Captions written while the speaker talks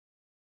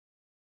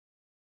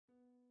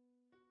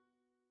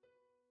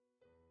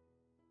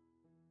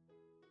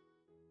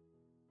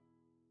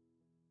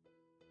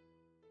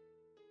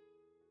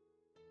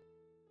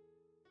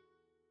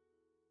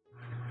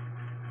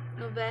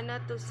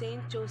Novena to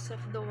Saint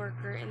Joseph the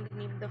Worker, in the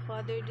name of the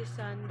Father, the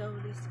Son, the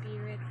Holy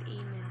Spirit.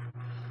 Amen.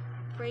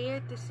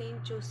 Prayer to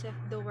Saint Joseph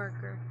the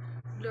Worker.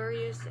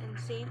 Glorious and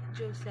Saint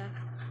Joseph,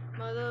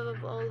 model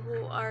of all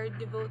who are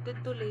devoted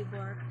to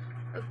labor,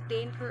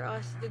 obtain for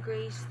us the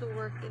grace to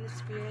work in the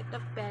spirit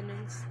of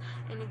penance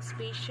and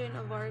expiation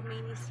of our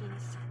many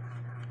sins,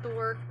 to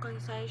work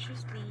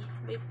conscientiously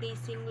by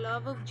placing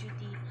love of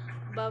duty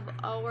above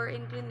our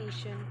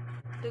inclination,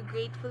 to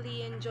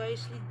gratefully and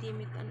joyously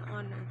deem it an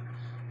honor,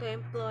 to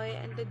employ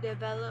and to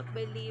develop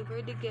by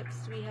labor the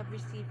gifts we have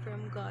received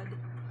from God,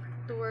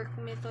 to work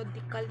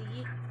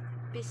methodically,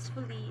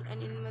 peacefully,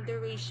 and in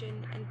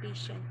moderation and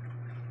patience,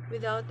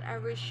 without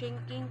ever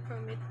shrinking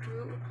from it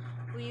through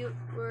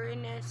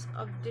weariness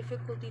of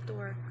difficulty to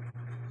work.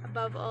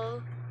 Above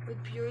all,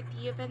 with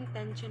purity of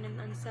intention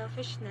and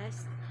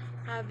unselfishness,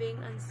 having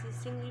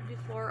unceasingly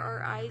before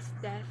our eyes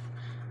death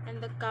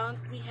and the count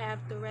we have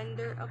to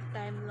render of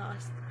time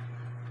lost,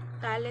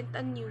 talent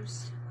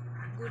unused,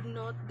 good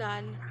not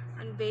done,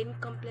 and vain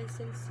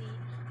complacency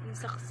in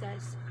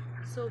success,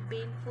 so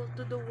baneful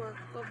to the work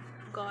of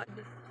God,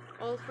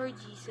 all for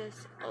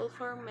Jesus, all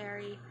for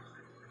Mary,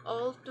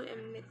 all to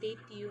imitate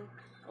you,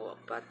 O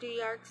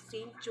Patriarch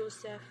Saint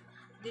Joseph.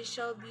 This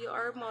shall be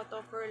our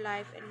motto for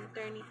life and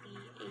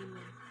eternity.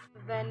 Amen.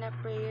 Novena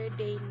Prayer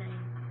Day 9.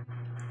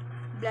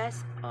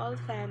 Bless all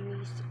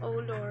families, O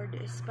Lord,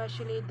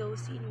 especially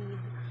those in need.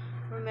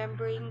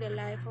 Remembering the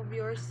life of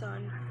your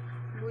Son,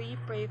 we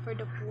pray for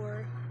the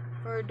poor,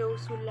 for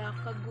those who lack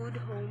a good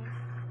home,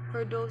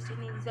 for those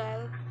in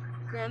exile.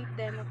 Grant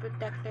them a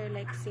protector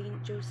like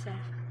Saint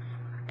Joseph,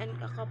 and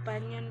a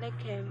companion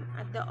like him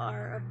at the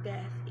hour of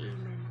death.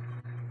 Amen.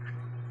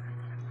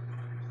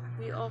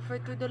 We offer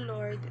to the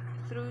Lord,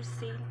 through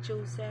Saint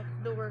Joseph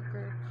the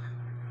Worker,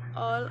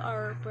 all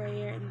our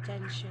prayer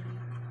intention.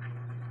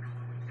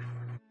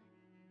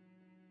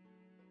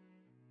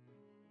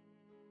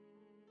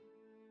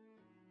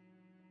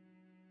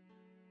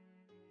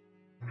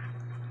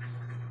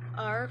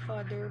 Our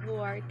Father, who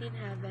art in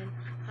heaven,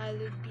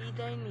 hallowed be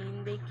thy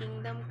name. Thy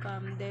kingdom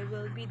come, thy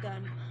will be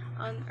done,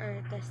 on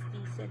earth as it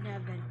is in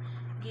heaven.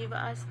 Give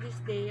us this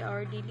day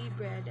our daily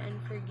bread, and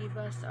forgive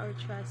us our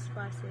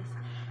trespasses,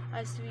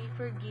 as we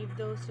forgive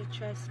those who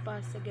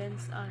trespass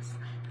against us.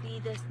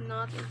 Lead us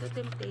not into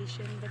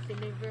temptation, but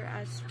deliver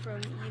us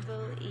from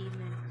evil.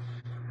 Amen.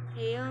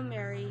 Hail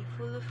Mary,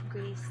 full of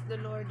grace, the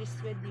Lord is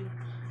with you.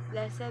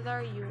 Blessed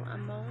are you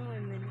among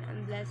women,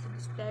 and blessed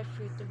is the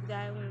fruit of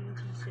thy womb,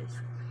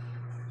 Jesus.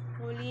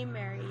 Holy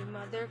Mary,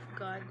 Mother of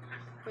God,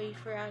 pray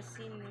for us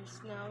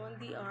sinners, now and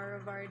the hour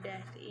of our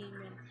death.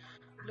 Amen.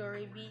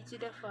 Glory be to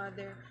the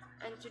Father,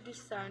 and to the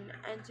Son,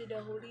 and to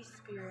the Holy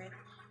Spirit,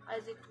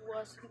 as it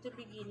was in the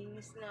beginning,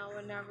 is now,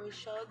 and ever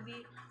shall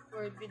be,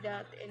 world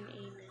without end.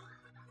 Amen.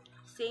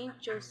 Saint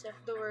Joseph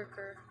the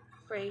Worker,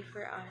 pray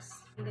for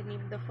us. In the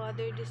name of the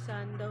Father, the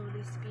Son, the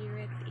Holy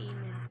Spirit.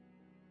 Amen.